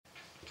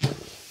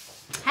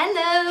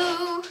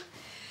Hello!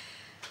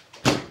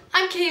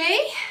 I'm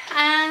Keely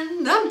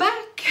and I'm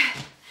back.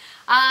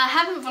 I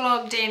haven't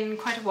vlogged in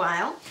quite a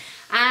while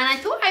and I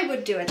thought I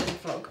would do a little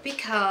vlog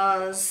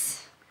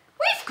because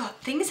we've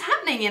got things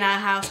happening in our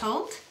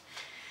household.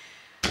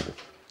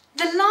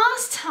 The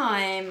last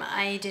time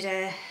I did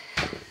a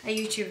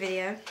YouTube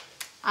video,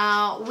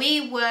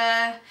 we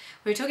were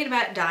talking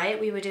about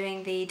diet. We were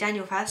doing the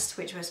Daniel fast,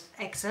 which was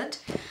excellent,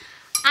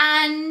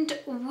 and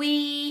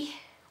we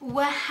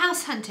were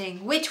house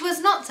hunting, which was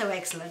not so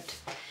excellent.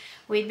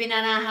 We'd been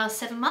in our house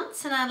 7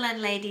 months and our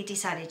landlady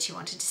decided she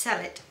wanted to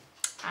sell it.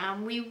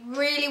 We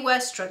really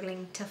were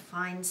struggling to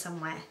find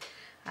somewhere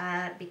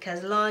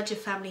because larger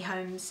family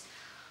homes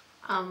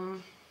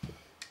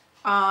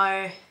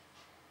are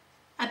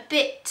a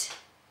bit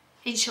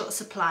in short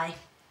supply.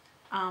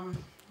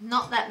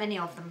 Not that many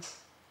of them.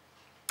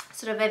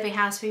 Sort of every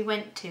house we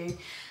went to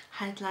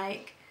had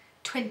like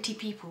 20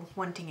 people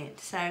wanting it.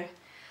 So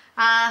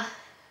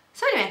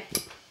anyway,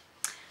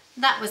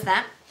 that was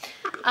that.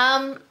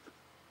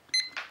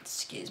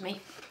 Excuse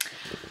me.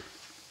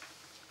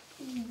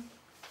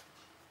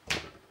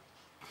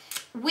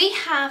 We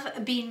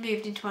have been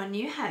moved into our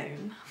new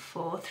home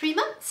for 3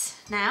 months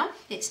now.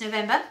 It's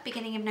November,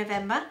 beginning of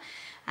November,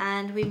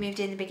 and we moved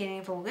in the beginning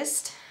of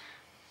August.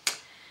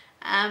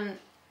 And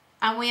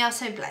we are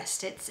so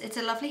blessed. It's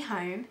a lovely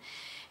home.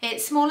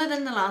 It's smaller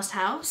than the last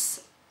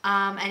house,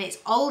 and it's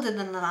older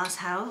than the last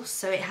house,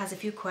 so it has a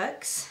few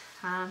quirks.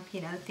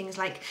 You know, things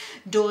like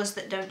doors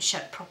that don't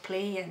shut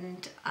properly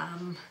and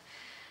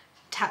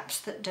taps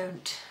that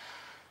don't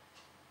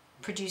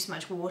produce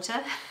much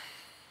water.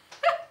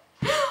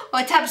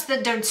 Or taps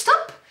that don't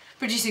stop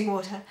producing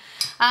water.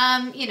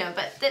 You know,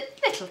 but the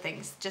little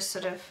things, just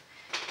sort of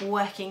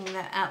working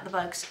out the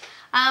bugs.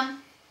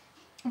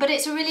 But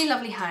it's a really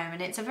lovely home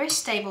and it's a very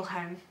stable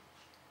home.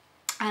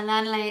 Our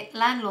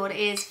landlord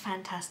is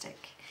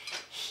fantastic.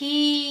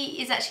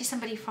 He is actually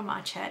somebody from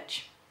our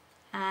church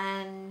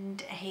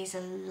and he's a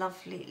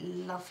lovely,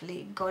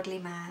 lovely, godly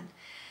man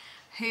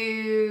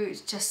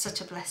who's just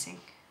such a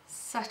blessing,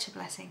 such a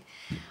blessing.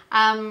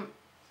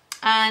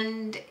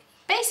 And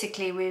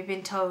basically we've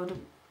been told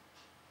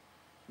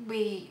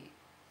we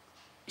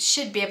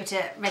should be able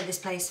to rent this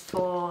place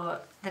for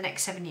the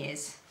next 7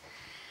 years.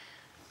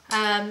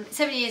 7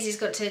 years he's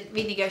got to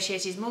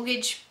renegotiate his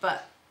mortgage,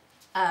 but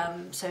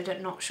so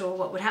not sure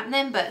what would happen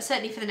then, but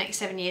certainly for the next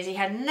 7 years he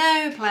had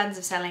no plans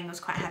of selling, was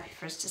quite happy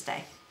for us to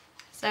stay.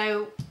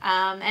 So,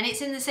 and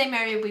it's in the same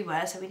area we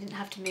were, so we didn't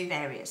have to move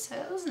areas, so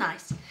it was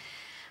nice.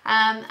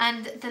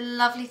 And the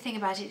lovely thing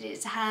about it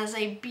is it has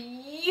a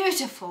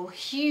beautiful,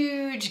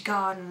 huge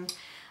garden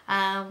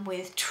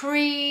with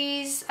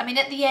trees. I mean,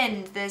 at the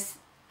end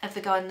of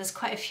the garden there's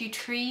quite a few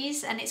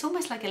trees and it's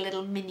almost like a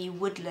little mini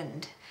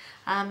woodland.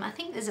 I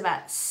think there's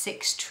about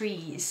 6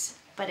 trees,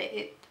 but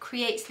it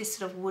creates this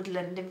sort of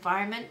woodland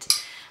environment.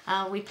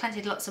 We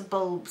planted lots of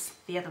bulbs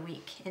the other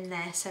week in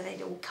there so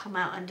they'd all come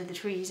out under the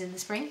trees in the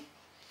spring.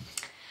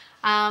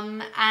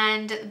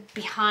 And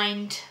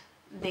behind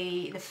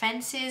the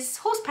fence is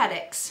horse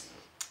paddocks.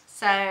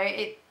 So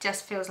it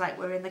just feels like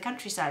we're in the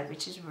countryside,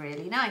 which is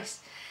really nice.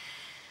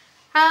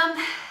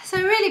 So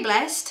really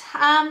blessed.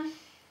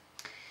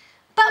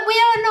 But we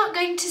are not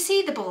going to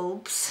see the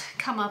bulbs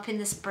come up in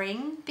the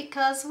spring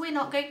because we're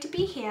not going to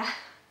be here.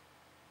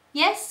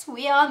 Yes,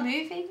 we are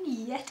moving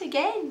yet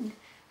again.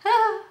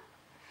 I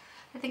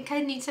think I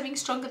need something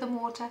stronger than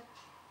water.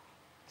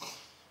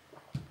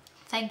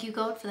 Thank you,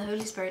 God, for the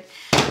Holy Spirit.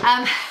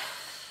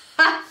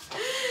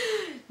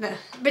 No,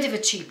 a bit of a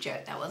cheap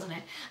joke that, wasn't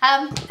it?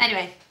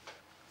 Anyway,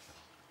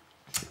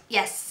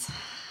 yes,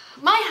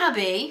 my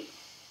hubby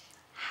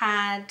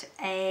had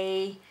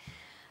a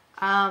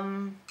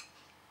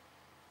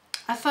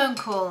phone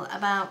call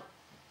about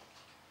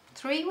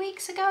 3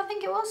 weeks ago, I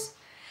think it was.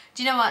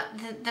 Do you know what?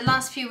 The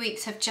last few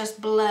weeks have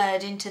just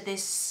blurred into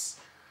this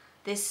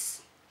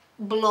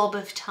blob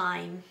of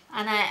time,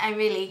 and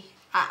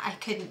I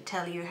couldn't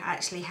tell you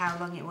actually how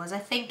long it was. I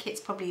think it's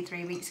probably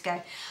 3 weeks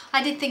ago.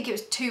 I did think it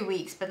was 2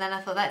 weeks, but then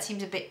I thought that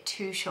seems a bit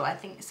too short. I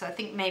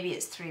think maybe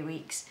it's 3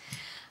 weeks.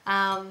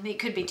 It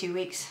could be 2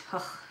 weeks.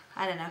 Oh,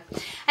 I don't know.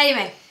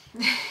 Anyway,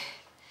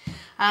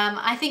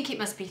 I think it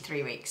must be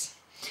 3 weeks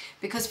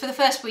because for the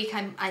first week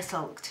I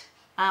sulked.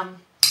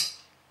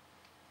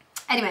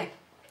 Anyway,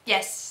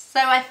 yes. So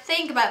I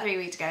think about 3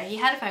 weeks ago he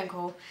had a phone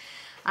call.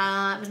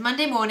 It was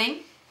Monday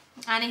morning,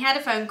 and he had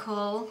a phone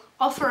call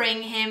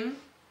offering him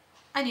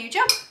a new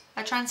job,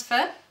 a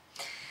transfer.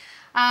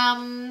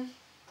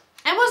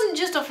 It wasn't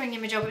just offering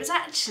him a job, it was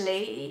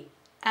actually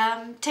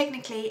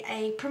technically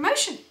a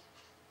promotion.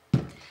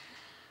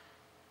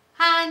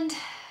 And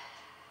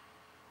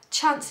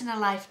chance in a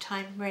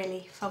lifetime,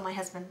 really, for my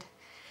husband.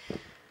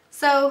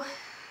 So,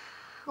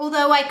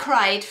 although I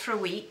cried for a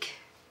week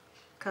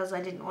because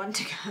I didn't want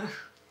to go,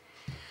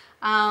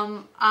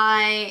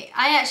 I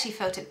actually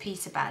felt at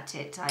peace about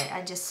it.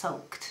 I just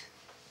sulked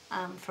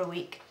for a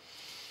week.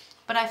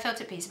 but I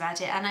felt at peace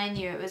about it, and I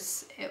knew it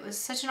was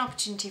such an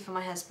opportunity for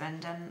my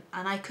husband,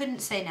 and I couldn't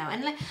say no.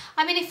 And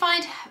I mean, if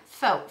I'd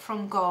felt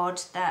from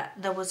God that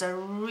there was a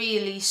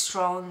really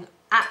strong,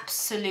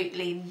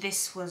 absolutely,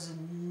 this was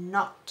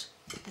not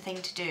the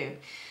thing to do,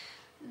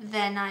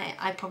 then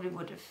I probably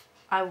would have,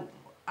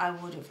 I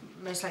would have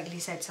most likely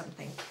said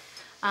something.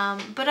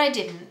 But I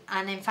didn't,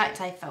 and in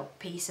fact I felt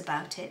peace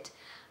about it.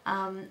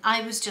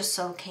 I was just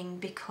sulking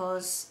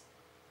because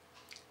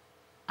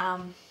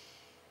I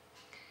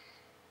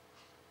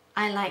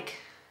like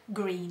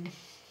green.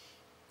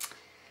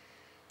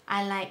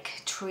 I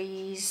like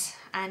trees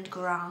and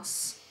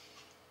grass.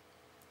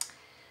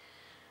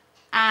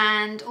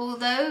 And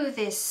although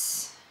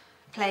this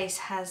place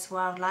has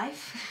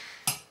wildlife,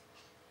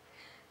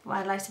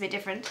 wildlife's a bit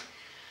different.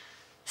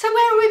 So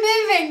where are we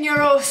moving,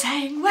 you're all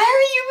saying? Where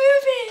are you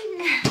moving?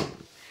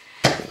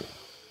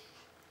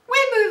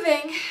 We're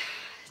moving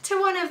to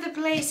one of the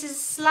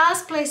places,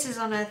 last places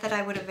on earth that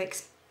I would have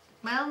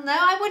well, no,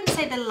 I wouldn't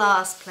say the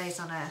last place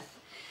on earth.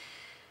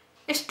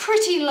 It's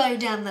pretty low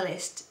down the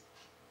list.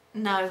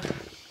 No,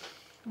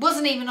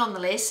 wasn't even on the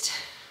list.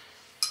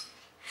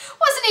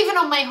 Wasn't even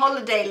on my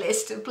holiday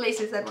list of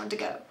places I want to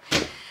go.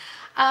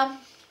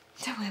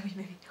 So where are we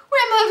moving?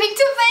 We're moving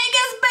to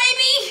Vegas,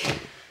 baby!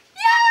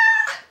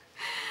 Yeah!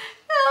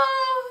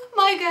 Oh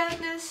my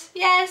goodness.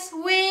 Yes,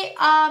 we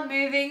are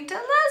moving to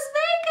Las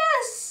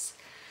Vegas.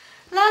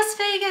 Las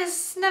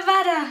Vegas,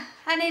 Nevada.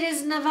 And it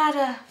is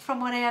Nevada,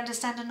 from what I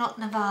understand, and not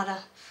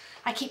Nevada.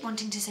 I keep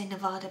wanting to say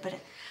Nevada, but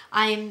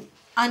I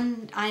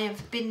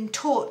have been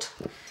taught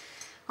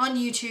on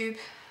YouTube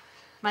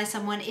by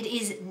someone it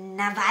is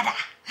Nevada.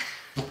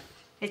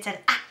 It's an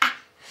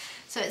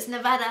so it's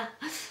Nevada.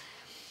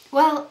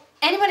 Well,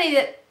 anybody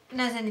that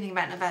knows anything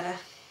about Nevada,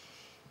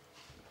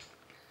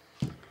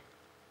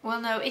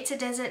 well, no, it's a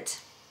desert.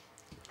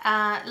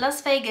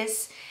 Las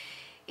Vegas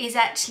is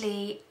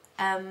actually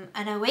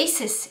an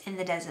oasis in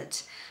the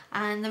desert,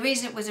 and the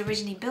reason it was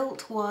originally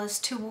built was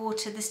to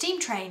water the steam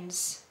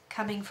trains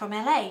coming from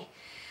LA.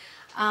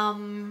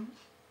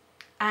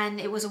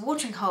 And it was a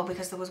watering hole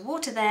because there was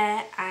water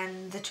there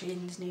and the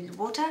trains needed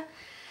water.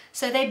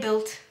 So they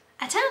built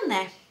a town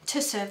there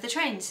to serve the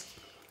trains.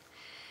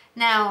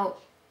 Now,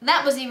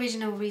 that was the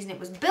original reason it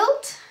was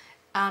built.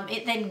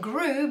 It then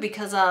grew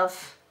because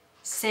of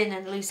sin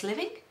and loose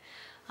living.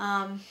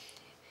 You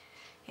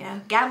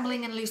know,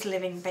 gambling and loose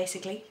living,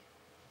 basically.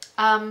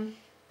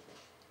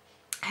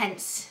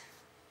 Hence,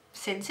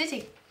 Sin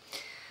City.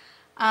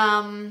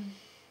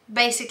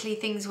 Basically,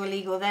 things were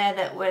legal there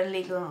that were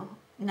legal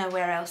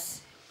nowhere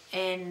else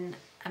in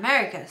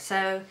America.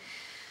 So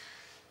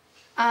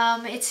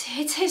its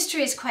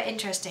history is quite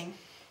interesting.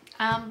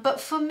 But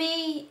for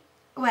me,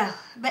 well,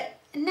 but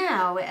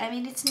now, I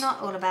mean, it's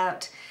not all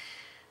about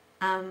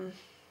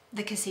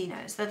the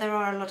casinos, though there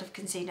are a lot of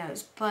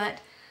casinos,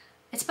 but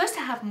it's supposed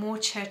to have more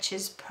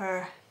churches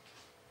per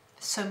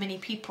so many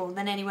people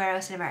than anywhere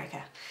else in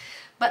America.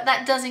 But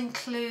that does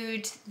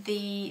include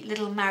the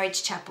little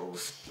marriage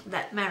chapels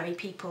that marry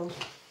people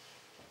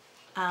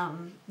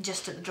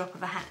just at the drop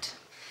of a hat.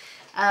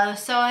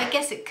 So I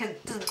guess it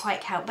doesn't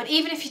quite count. But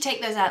even if you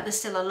take those out, there's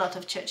still a lot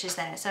of churches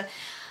there. So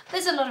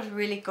there's a lot of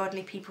really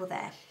godly people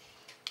there.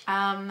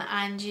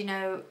 And you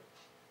know,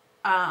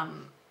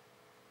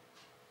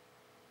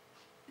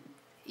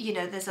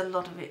 there's a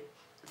lot of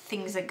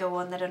things that go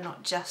on that are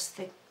not just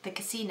the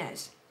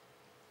casinos.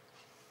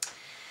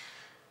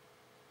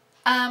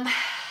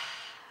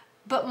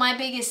 But my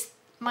biggest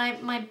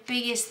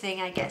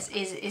thing, I guess,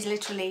 is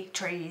literally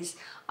trees.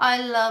 I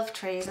love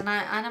trees, and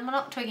I'm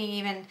not talking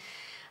even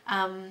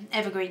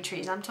evergreen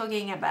trees. I'm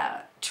talking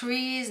about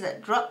trees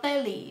that drop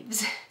their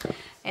leaves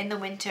in the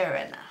winter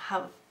and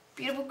have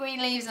beautiful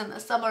green leaves in the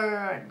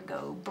summer and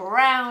go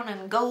brown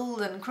and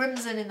gold and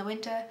crimson in the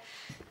winter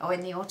or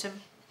in the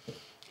autumn.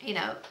 You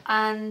know,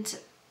 and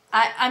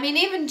I mean,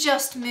 even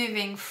just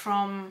moving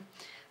from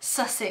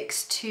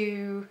Sussex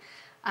to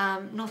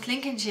North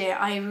Lincolnshire,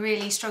 I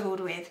really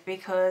struggled with,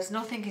 because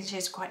North Lincolnshire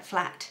is quite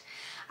flat,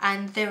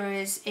 and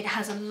it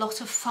has a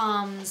lot of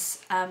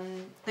farms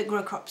that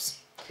grow crops,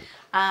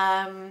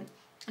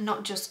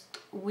 not just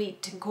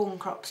wheat and corn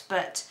crops,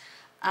 but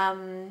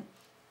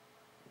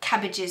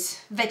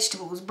cabbages,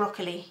 vegetables,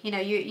 broccoli. You know,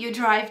 you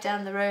drive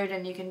down the road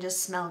and you can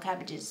just smell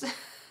cabbages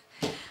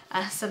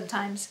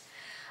sometimes.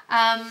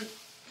 And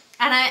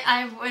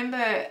I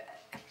remember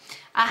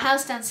our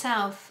house down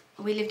south,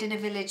 we lived in a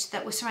village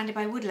that was surrounded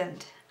by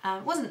woodland.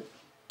 It wasn't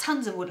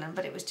tons of woodland,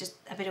 but it was just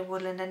a bit of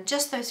woodland, and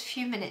just those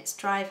few minutes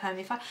drive home,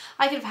 if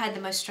I could have had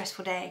the most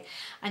stressful day,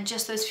 and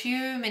just those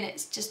few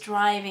minutes just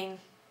driving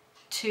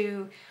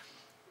to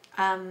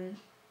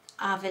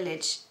our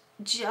village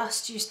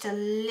just used to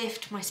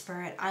lift my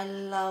spirit. I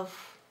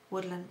love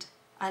woodland.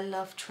 I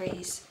love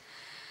trees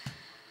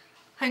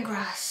and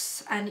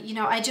grass, and you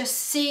know, I just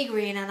see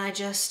green and I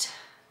just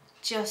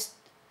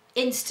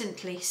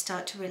instantly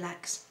start to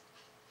relax.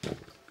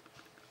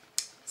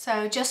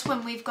 So just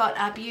when we've got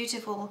our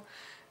beautiful,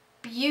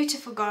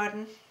 beautiful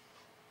garden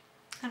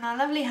and our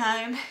lovely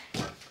home,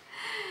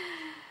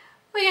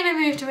 we're going to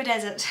move to a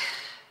desert.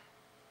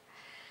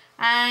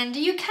 And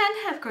you can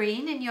have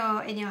green in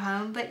your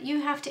home, but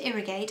you have to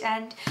irrigate,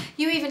 and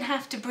you even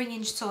have to bring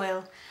in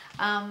soil.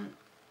 I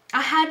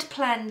had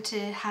planned to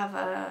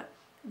have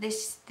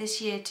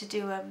this year to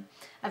do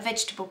a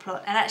vegetable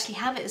plot and actually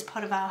have it as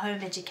part of our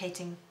home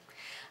educating.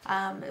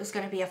 It was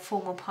going to be a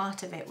formal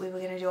part of it. We were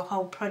going to do a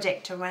whole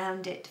project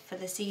around it for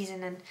the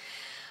season, and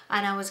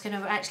I was going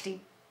to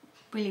actually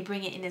really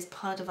bring it in as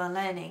part of our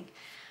learning.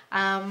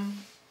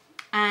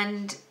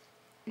 And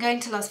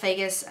going to Las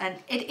Vegas, and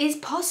it is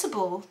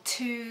possible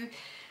to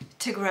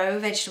grow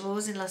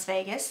vegetables in Las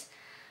Vegas,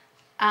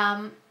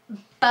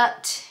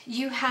 but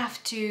you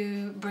have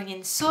to bring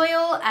in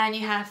soil and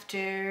you have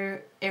to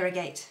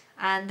irrigate,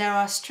 and there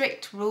are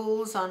strict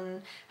rules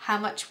on how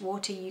much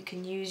water you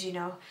can use. You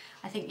know,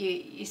 I think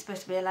you're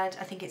supposed to be allowed,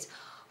 I think it's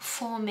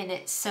 4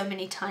 minutes so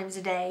many times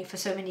a day for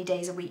so many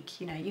days a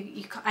week. You know,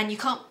 you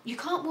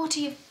can't water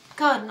your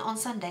garden on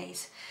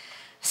Sundays.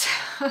 So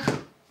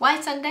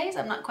why Sundays?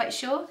 I'm not quite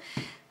sure.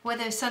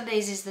 Whether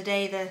Sundays is the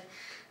day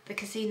the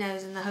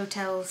casinos and the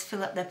hotels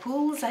fill up their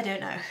pools, I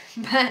don't know.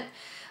 But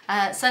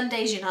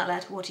Sundays you're not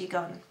allowed to water your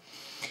garden.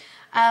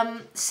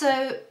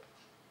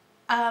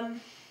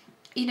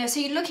 You know, so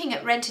you're looking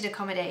at rented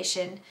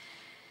accommodation.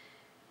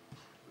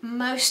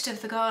 Most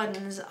of the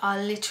gardens are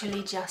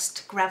literally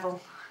just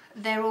gravel.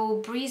 They're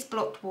all breeze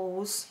blocked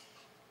walls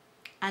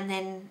and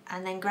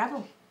then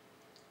gravel.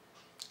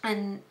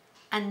 And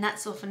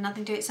that's often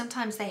nothing to it.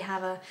 Sometimes they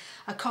have a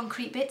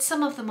concrete bit.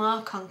 Some of them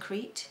are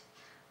concrete.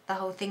 The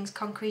whole thing's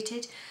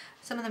concreted.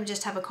 Some of them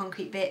just have a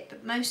concrete bit,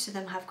 but most of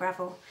them have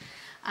gravel.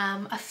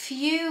 A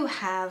few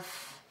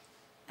have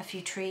a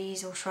few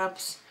trees or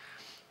shrubs,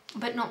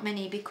 but not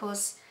many,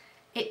 because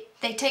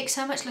they take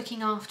so much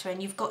looking after,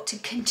 and you've got to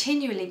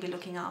continually be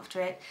looking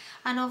after it.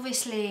 And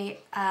obviously,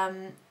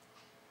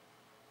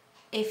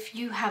 if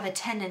you have a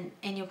tenant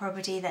in your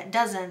property that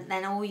doesn't,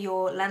 then all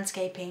your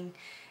landscaping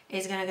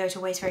is going to go to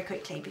waste very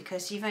quickly,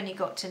 because you've only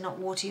got to not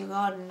water your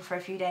garden for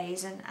a few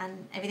days and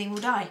everything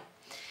will die.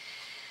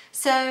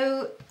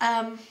 So,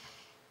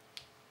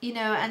 you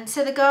know, and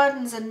so the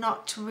gardens are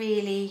not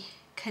really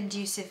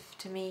conducive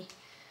to me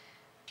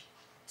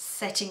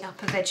setting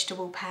up a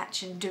vegetable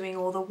patch and doing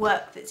all the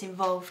work that's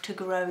involved to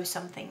grow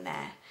something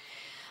there.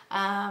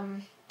 I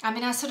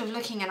mean, I was sort of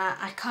looking, and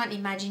I can't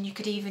imagine you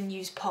could even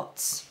use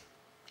pots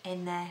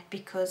in there,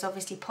 because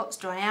obviously pots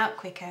dry out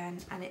quicker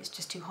and it's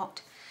just too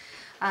hot.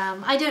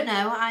 I don't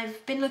know,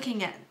 I've been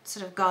looking at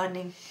sort of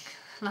gardening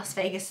Las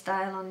Vegas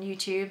style on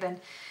YouTube, and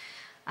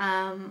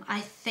I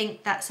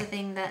think that's a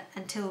thing that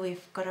until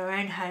we've got our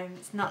own home,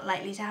 it's not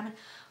likely to happen.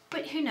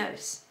 But who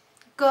knows?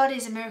 God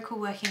is a miracle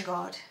working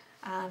God.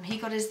 He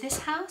got us this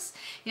house.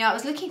 You know, I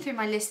was looking through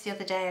my list the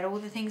other day at all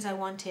the things I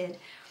wanted,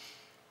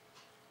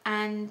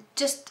 and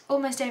just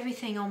almost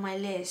everything on my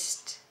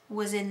list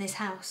was in this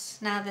house.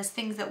 Now there's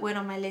things that weren't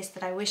on my list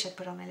that I wish I'd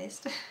put on my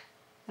list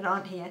that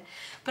aren't here.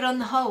 But on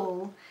the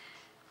whole,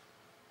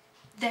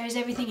 there is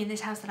everything in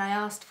this house that I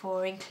asked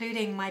for,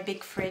 including my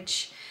big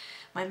fridge,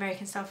 my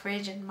American style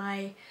fridge, and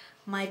my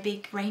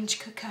big range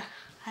cooker.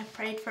 I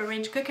prayed for a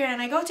range cooker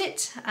and I got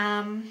it,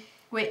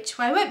 which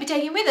I won't be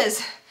taking with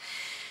us.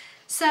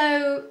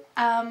 So,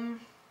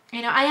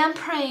 you know, I am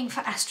praying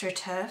for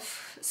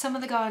AstroTurf. Some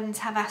of the gardens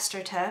have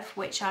AstroTurf,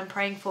 which I'm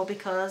praying for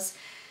because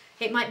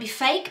it might be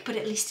fake, but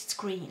at least it's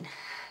green.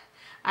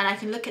 And I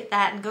can look at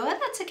that and go, oh,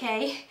 that's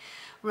okay,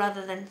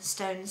 rather than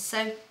stones.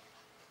 So,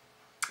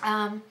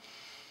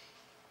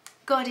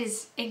 God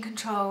is in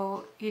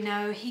control. You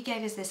know, He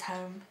gave us this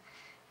home,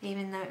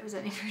 even though it was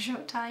only for a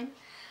short time.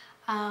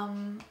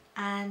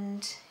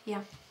 And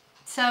yeah,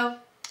 so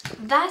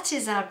that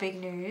is our big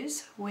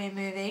news. We're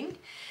moving.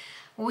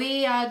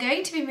 We are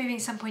going to be moving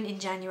some point in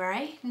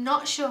January.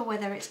 Not sure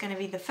whether it's going to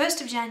be the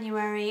 1st of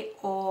January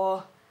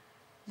or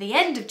the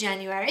end of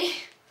January.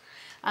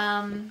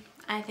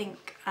 I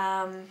think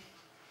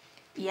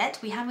yet.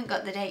 We haven't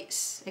got the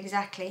dates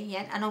exactly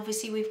yet, and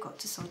obviously we've got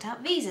to sort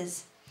out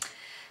visas.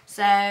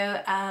 So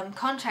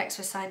contracts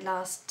were signed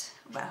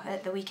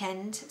at the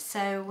weekend,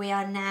 so we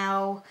are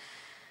now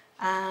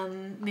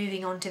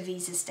moving on to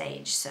visa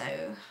stage. So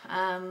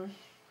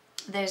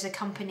there's a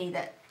company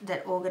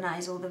that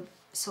organise all the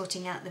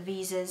sorting out the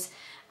visas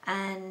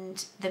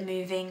and the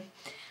moving,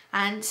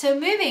 and so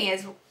moving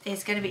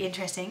is going to be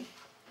interesting.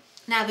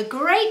 Now the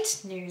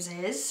great news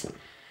is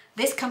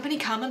this company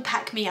come and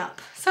pack me up,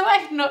 so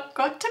I've not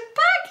got to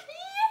pack.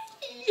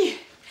 Yay!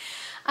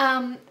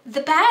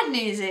 The bad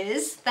news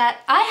is that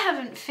I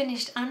haven't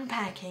finished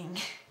unpacking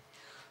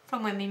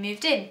from when we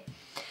moved in,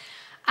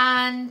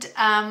 and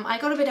I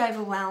got a bit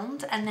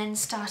overwhelmed and then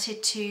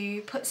started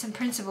to put some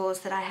principles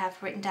that I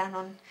have written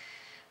down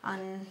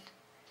on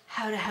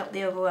how to help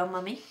the overwhelmed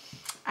mummy,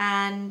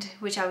 and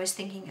which I was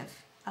thinking of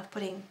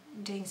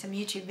doing some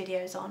YouTube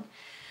videos on.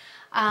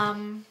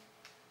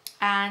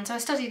 And so I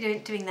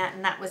started doing that,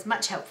 and that was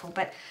much helpful,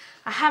 but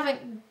I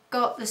haven't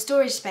got the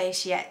storage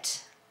space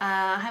yet.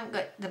 I haven't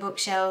got the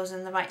bookshelves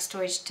and the right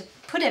storage to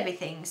put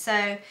everything,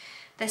 so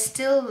there's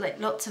still like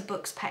lots of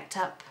books packed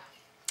up,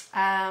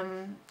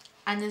 and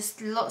there's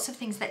lots of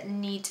things that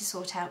need to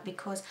sort out,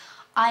 because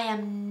I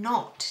am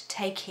not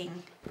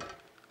taking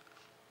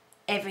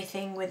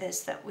everything with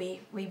us that we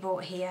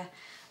bought here.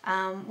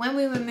 When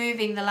we were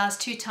moving the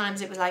last 2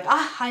 times, it was like,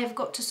 I have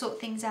got to sort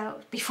things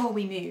out before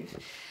we move.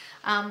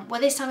 Well,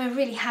 this time I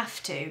really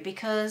have to,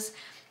 because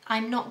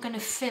I'm not going to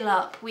fill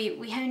up.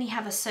 We only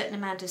have a certain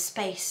amount of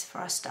space for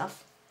our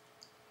stuff,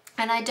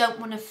 and I don't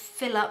want to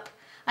fill up.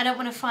 I don't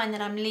want to find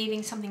that I'm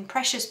leaving something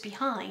precious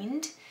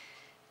behind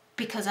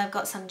because I've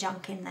got some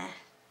junk in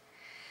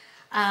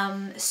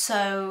there.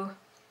 So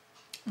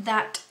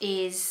that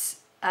is,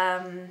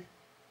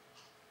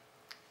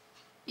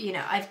 you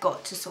know, I've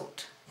got to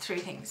sort through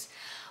things,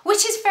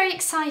 which is very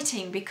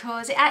exciting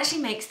because it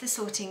actually makes the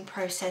sorting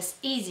process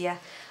easier.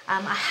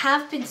 I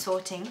have been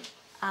sorting.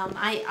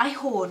 I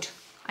hoard.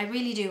 I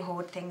really do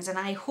hoard things, and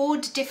I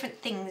hoard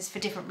different things for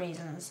different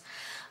reasons.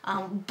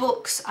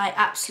 Books, I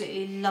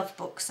absolutely love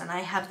books, and I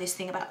have this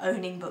thing about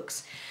owning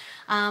books.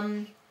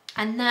 And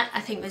that,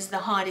 I think, was the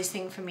hardest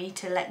thing for me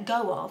to let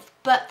go of.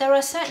 But there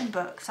are certain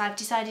books I've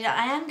decided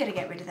I am going to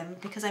get rid of them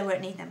because I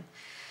won't need them.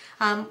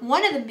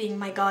 One of them being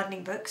my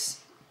gardening books.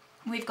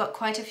 We've got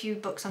quite a few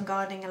books on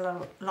gardening,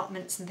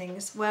 allotments and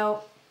things.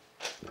 Well,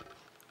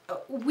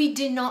 we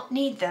do not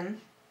need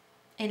them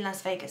in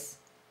Las Vegas.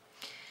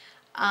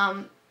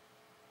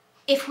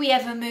 If we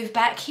ever move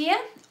back here,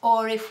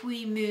 or if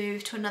we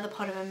move to another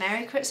part of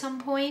America at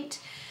some point,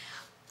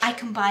 I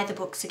can buy the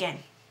books again.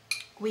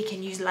 We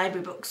can use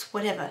library books,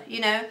 whatever,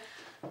 you know.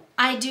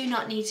 I do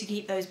not need to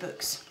keep those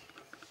books.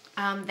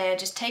 They're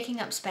just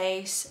taking up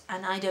space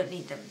and I don't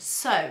need them.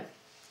 So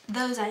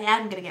those I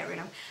am going to get rid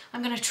of.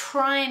 I'm going to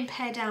try and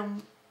pare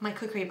down my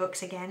cookery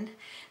books again.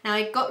 Now,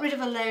 I got rid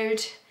of a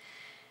load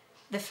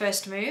the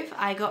first move.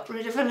 I got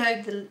rid of a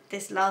load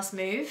this last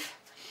move.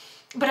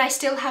 But I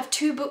still have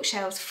 2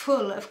 bookshelves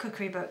full of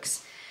cookery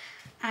books.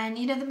 And,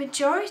 you know, the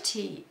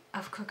majority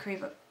of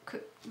cookery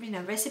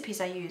recipes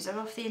I use are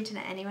off the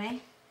internet anyway.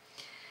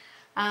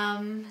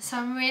 So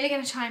I'm really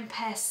going to try and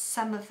pare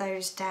some of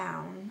those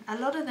down. A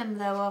lot of them,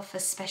 though, are for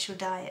special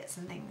diets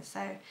and things.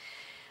 So,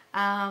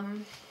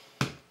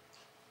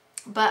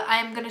 but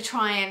I'm going to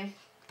try and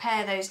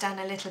pare those down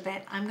a little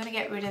bit. I'm going to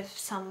get rid of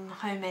some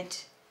homemade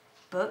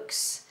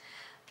books.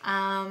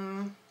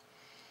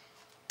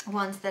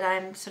 Ones that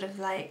I'm sort of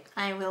like,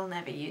 I will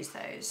never use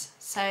those.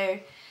 So,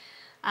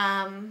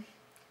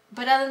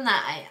 but other than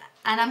that,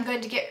 I'm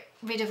going to get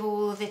rid of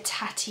all the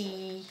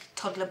tatty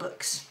toddler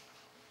books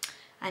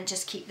and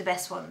just keep the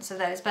best ones of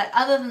those. But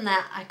other than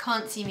that, I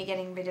can't see me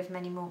getting rid of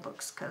many more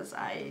books because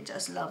I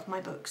just love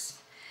my books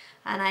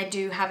and I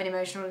do have an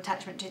emotional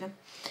attachment to them.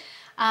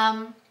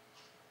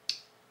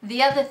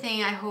 The other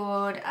thing I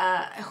hoard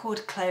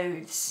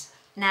clothes.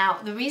 Now,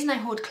 the reason I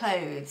hoard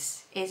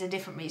clothes is a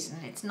different reason.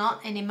 It's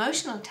not an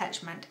emotional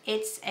attachment,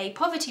 it's a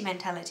poverty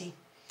mentality.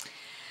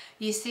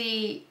 You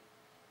see,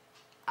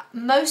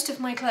 most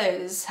of my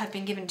clothes have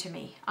been given to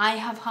me. I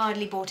have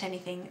hardly bought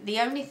anything.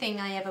 The only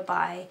thing I ever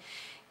buy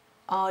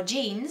are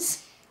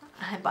jeans.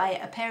 I buy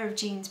a pair of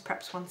jeans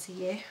perhaps once a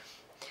year.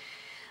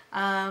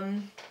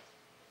 I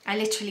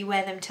literally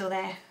wear them till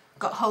they've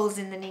got holes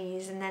in the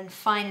knees, and then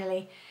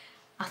finally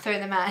I throw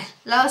them out.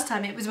 Last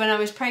time it was when I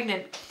was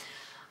pregnant.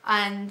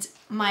 And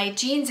my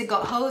jeans had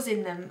got holes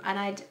in them, and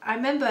I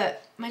remember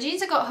my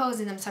jeans had got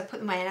holes in them, so I put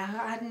them away and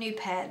I had a new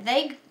pair.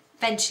 They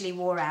eventually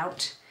wore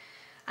out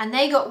and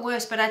they got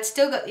worse, but I'd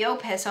still got the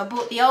old pair, so I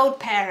bought the old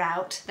pair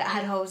out that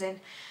had holes in.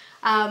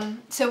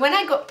 So when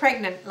I got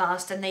pregnant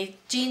last and the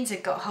jeans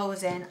had got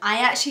holes in, I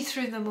actually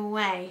threw them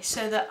away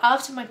so that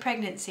after my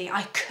pregnancy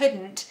I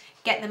couldn't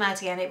get them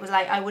out again. It was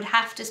like I would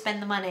have to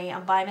spend the money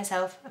and buy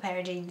myself a pair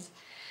of jeans.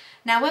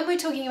 Now, when we're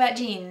talking about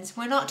jeans,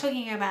 we're not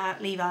talking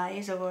about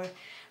Levi's or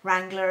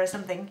Wrangler or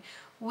something.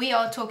 We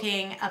are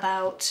talking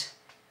about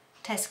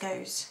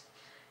Tesco's,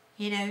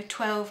 you know,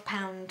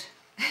 £12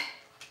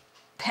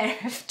 pair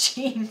of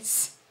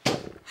jeans.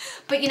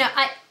 But you know,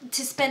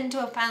 to spend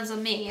 £12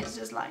 on me, it's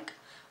just like,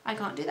 I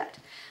can't do that.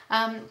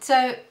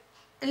 So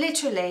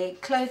literally,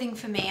 clothing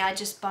for me, I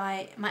just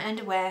buy my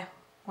underwear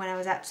when I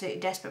was absolutely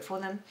desperate for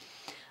them.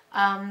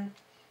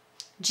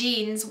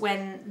 Jeans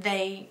when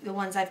the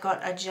ones I've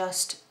got are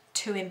just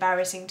too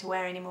embarrassing to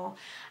wear anymore.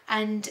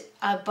 And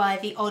I buy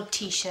the odd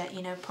t-shirt,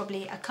 you know,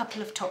 probably a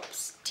couple of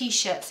tops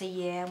t-shirts a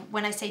year.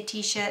 When I say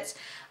t-shirts,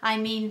 I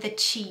mean the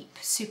cheap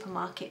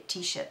supermarket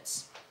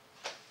t-shirts.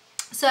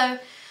 So,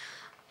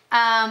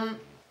 but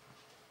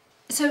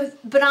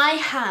I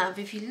have,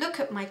 if you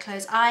look at my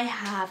clothes, I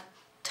have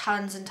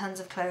tons and tons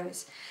of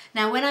clothes.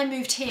 Now, when I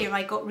moved here,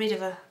 I got rid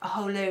of a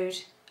whole load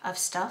of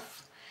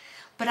stuff,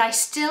 but I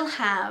still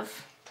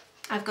have,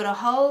 I've got a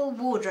whole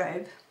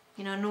wardrobe,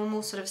 you know, a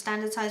normal sort of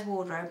standard size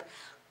wardrobe,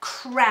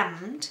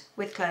 crammed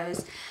with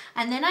clothes.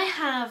 And then I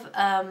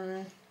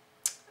have,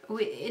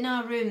 in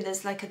our room,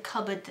 there's like a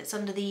cupboard that's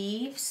under the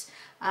eaves.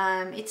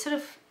 It's sort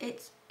of,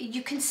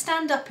 you can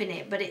stand up in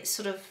it, but it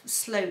sort of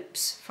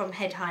slopes from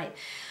head height.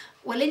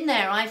 Well, in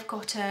there I've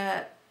got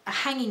a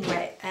hanging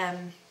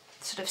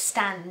sort of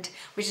stand,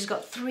 which has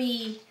got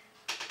 3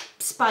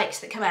 spikes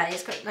that come out.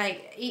 It's got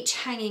like, each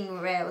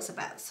hanging rail is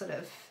about sort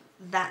of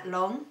that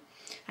long.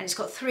 and it's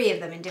got 3 of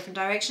them in different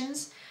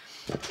directions.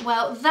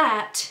 Well,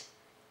 that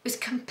was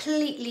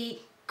completely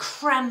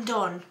crammed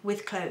on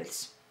with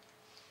clothes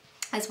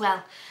as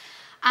well.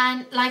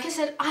 And like I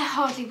said, I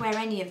hardly wear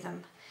any of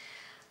them.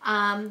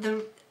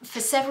 For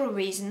several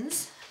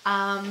reasons.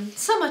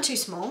 Some are too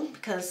small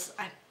because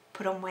I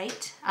put on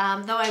weight,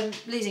 though I'm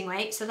losing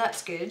weight, so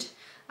that's good.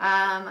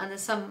 And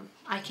there's some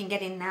I can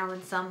get in now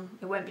and some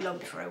it won't be long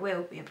before I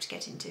will be able to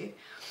get into.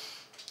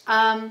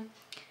 A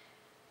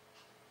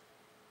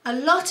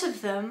lot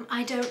of them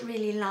I don't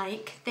really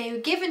like. They were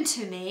given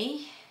to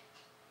me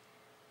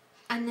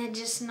and they're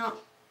just not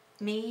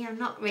me. I'm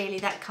not really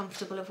that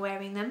comfortable of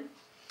wearing them.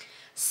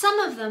 Some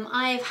of them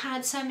I've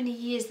had so many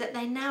years that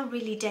they're now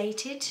really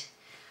dated.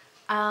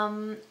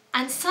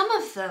 And some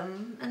of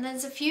them, and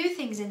there's a few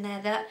things in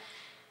there that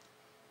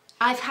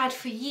I've had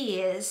for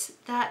years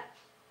that,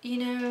 you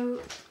know,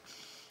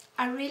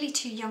 are really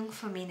too young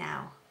for me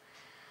now.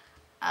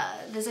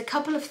 There's a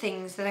couple of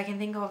things that I can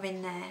think of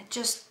in there,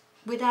 just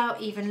without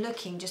even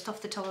looking, just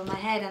off the top of my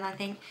head, and I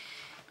think,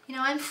 you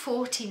know, I'm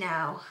 40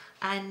 now,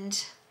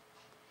 and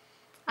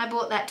I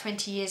bought that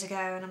 20 years ago,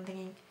 and I'm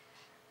thinking,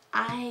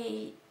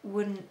 I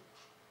wouldn't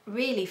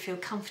really feel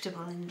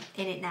comfortable in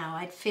it now.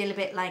 I'd feel a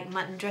bit like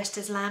mutton dressed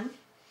as lamb.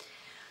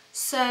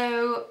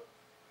 So,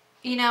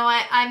 you know,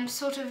 I'm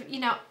sort of,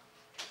 you know,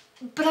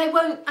 but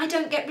I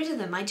don't get rid of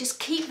them. I just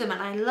keep them and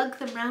I lug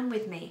them around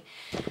with me.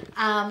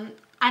 And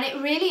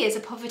it really is a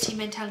poverty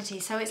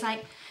mentality. So it's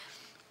like,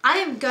 I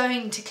am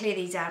going to clear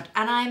these out,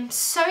 and I'm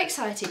so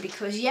excited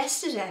because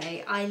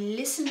yesterday I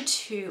listened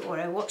to, or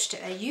I watched a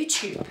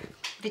YouTube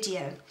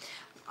video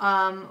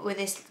with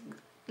this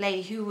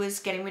lady who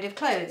was getting rid of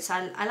clothes.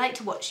 I like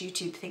to watch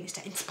YouTube things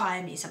to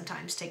inspire me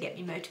sometimes, to get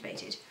me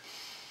motivated.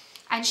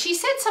 And she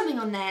said something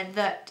on there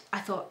that I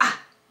thought,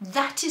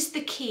 that is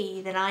the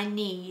key that I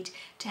need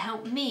to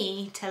help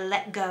me to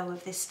let go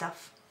of this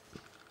stuff.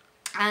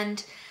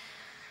 And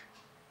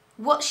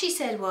what she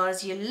said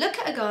was, you look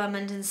at a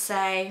garment and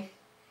say,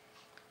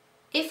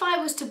 if I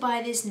was to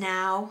buy this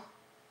now,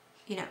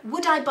 you know,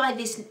 would I buy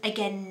this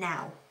again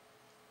now?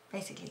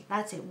 Basically,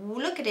 that's it.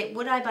 Look at it,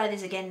 would I buy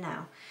this again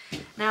now?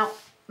 Now,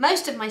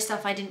 most of my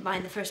stuff I didn't buy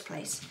in the first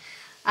place.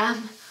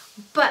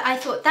 But I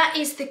thought that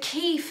is the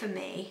key for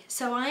me.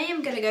 So I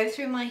am going to go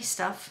through my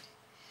stuff.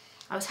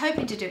 I was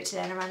hoping to do it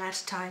today and I ran out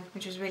of time,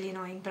 which was really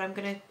annoying, but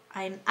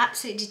I'm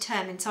absolutely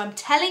determined. So I'm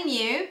telling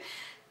you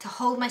to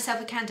hold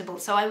myself accountable.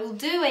 So I will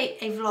do a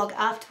vlog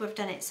after I've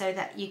done it so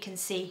that you can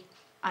see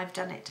I've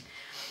done it.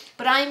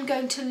 But I'm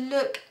going to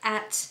look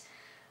at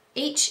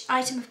each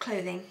item of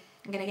clothing.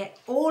 I'm going to get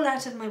all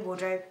out of my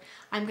wardrobe.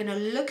 I'm going to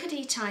look at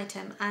each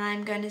item and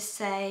I'm going to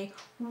say,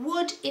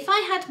 if I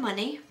had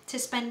money to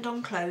spend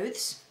on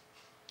clothes,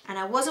 and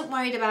I wasn't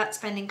worried about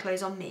spending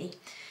clothes on me,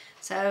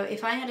 so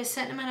if I had a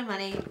certain amount of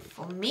money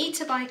for me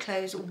to buy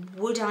clothes,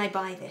 would I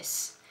buy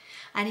this?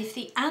 And if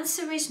the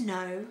answer is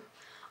no,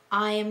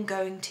 I am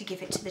going to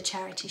give it to the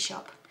charity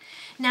shop.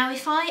 Now,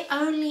 if I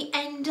only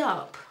end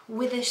up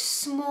with a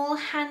small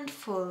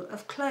handful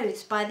of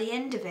clothes by the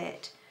end of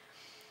it,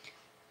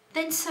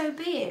 then so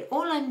be it.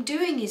 All I'm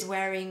doing is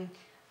wearing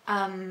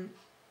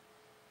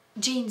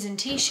jeans and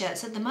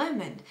t-shirts at the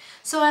moment.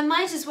 So I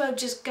might as well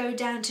just go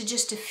down to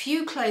just a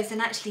few clothes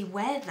and actually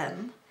wear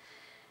them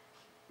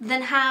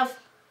than have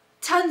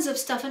tons of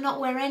stuff and not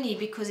wear any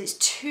because it's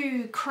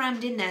too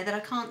crammed in there that I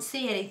can't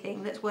see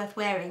anything that's worth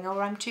wearing,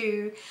 or I'm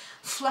too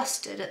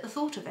flustered at the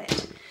thought of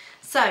it.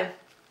 So,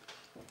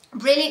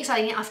 really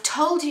exciting. I've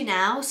told you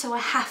now, so I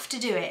have to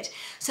do it.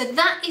 So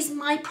that is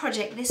my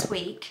project this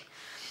week.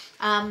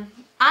 I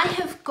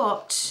have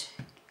got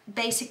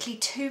basically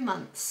 2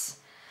 months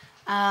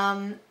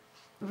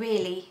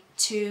really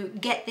to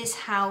get this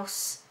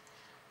house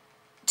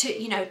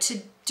to, you know,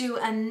 to do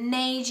a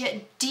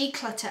major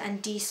declutter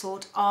and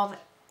desort of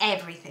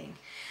everything.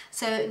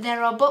 So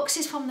there are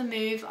boxes from the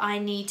move I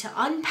need to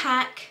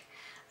unpack,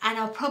 and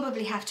I'll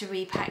probably have to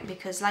repack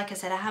because, like I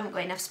said, I haven't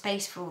got enough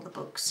space for all the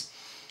books.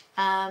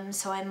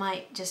 So I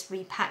might just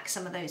repack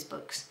some of those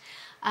books.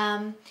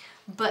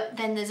 But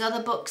then there's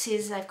other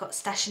boxes. I've got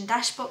stash and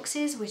dash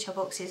boxes, which are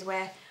boxes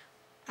where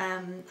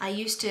I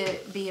used to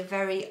be a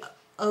very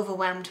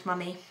overwhelmed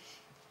mummy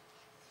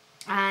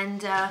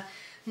and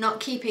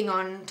not keeping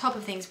on top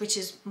of things, which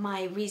is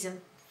my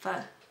reason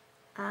for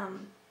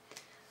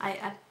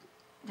I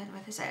don't know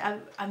what to say.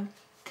 I'm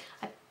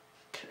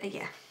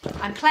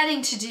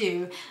planning to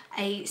do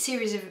a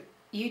series of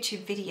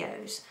YouTube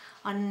videos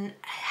on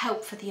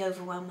help for the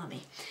overwhelmed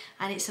mummy,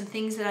 and it's some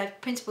things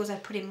that principles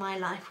I've put in my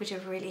life which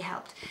have really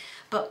helped.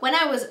 But when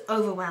I was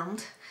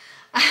overwhelmed,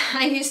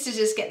 I used to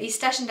just get these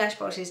stash and dash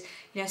boxes.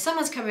 You know,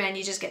 someone's come around,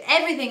 you just get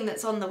everything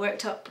that's on the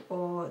worktop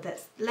or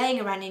that's laying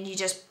around, and you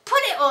just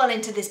put it all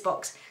into this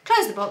box,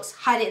 close the box,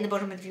 hide it in the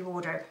bottom of your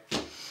wardrobe,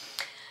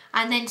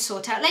 and then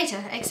sort out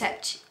later.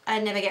 Except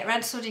I'd never get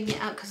around to sorting it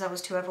out because I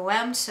was too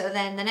overwhelmed. So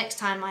then the next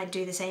time I'd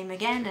do the same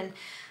again,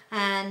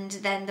 and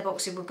then the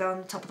boxes would go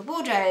on the top of the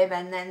wardrobe,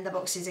 and then the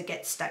boxes would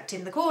get stacked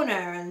in the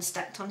corner and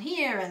stacked on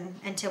here, and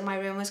until my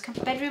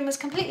bedroom was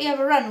completely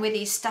overrun with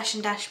these stash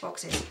and dash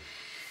boxes.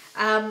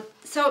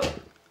 So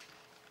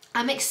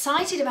I'm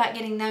excited about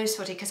getting those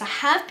sorted because I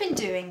have been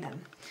doing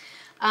them.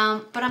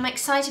 But I'm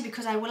excited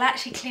because I will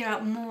actually clear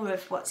out more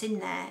of what's in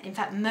there. In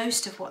fact,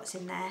 most of what's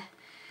in there,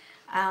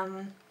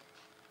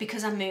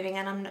 because I'm moving,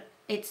 and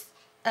it's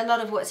a lot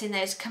of what's in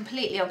there is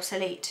completely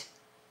obsolete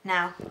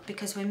now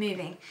because we're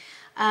moving.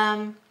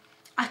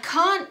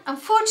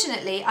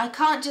 Unfortunately, I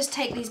can't just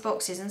take these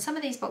boxes, and some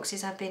of these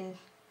boxes I've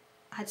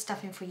had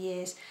stuff in for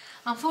years.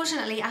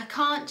 Unfortunately, I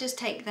can't just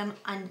take them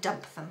and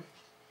dump them,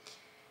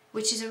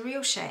 which is a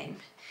real shame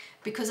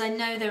because I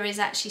know there is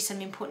actually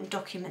some important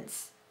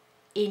documents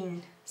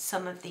in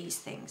some of these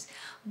things,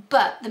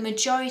 but the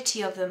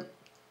majority of the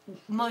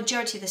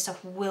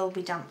stuff will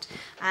be dumped,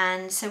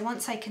 and so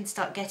once I can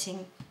start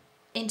getting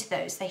into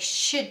those, I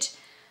should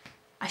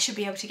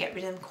be able to get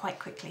rid of them quite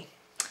quickly.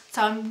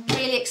 So I'm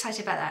really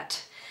excited about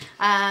that.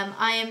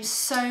 I am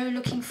so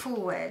looking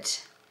forward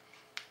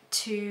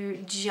to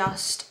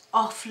just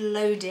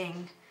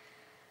offloading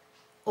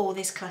all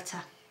this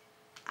clutter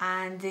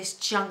and this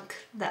junk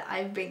that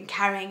I've been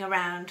carrying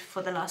around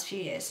for the last few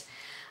years.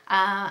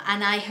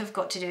 And I have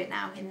got to do it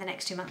now in the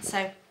next 2 months.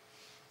 So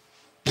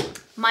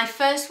my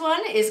first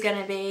one is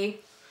going to be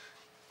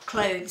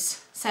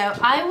clothes. So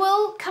I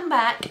will come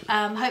back,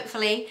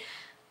 hopefully.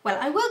 Well,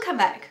 I will come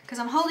back because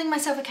I'm holding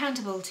myself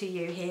accountable to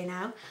you here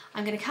now.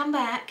 I'm going to come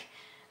back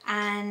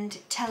and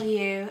tell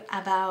you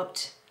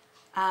about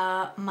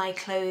my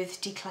clothes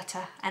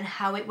declutter and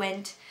how it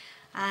went,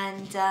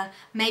 and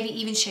maybe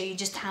even show you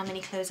just how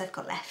many clothes I've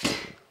got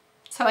left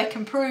so I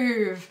can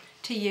prove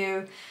to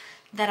you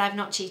that I've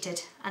not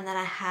cheated and that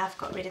I have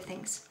got rid of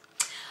things.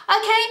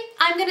 Okay,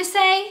 I'm going to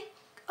say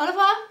au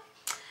revoir.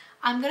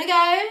 I'm going to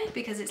go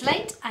because it's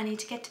late. I need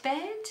to get to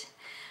bed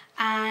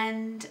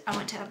and I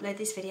want to upload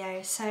this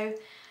video. So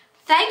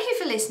thank you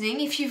for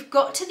listening. If you've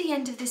got to the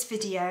end of this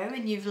video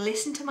and you've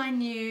listened to my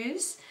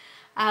news,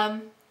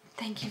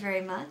 thank you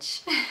very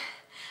much.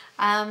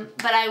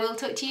 But I will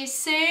talk to you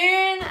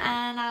soon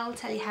and I will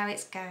tell you how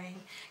it's going.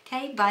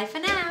 Okay, bye for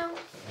now.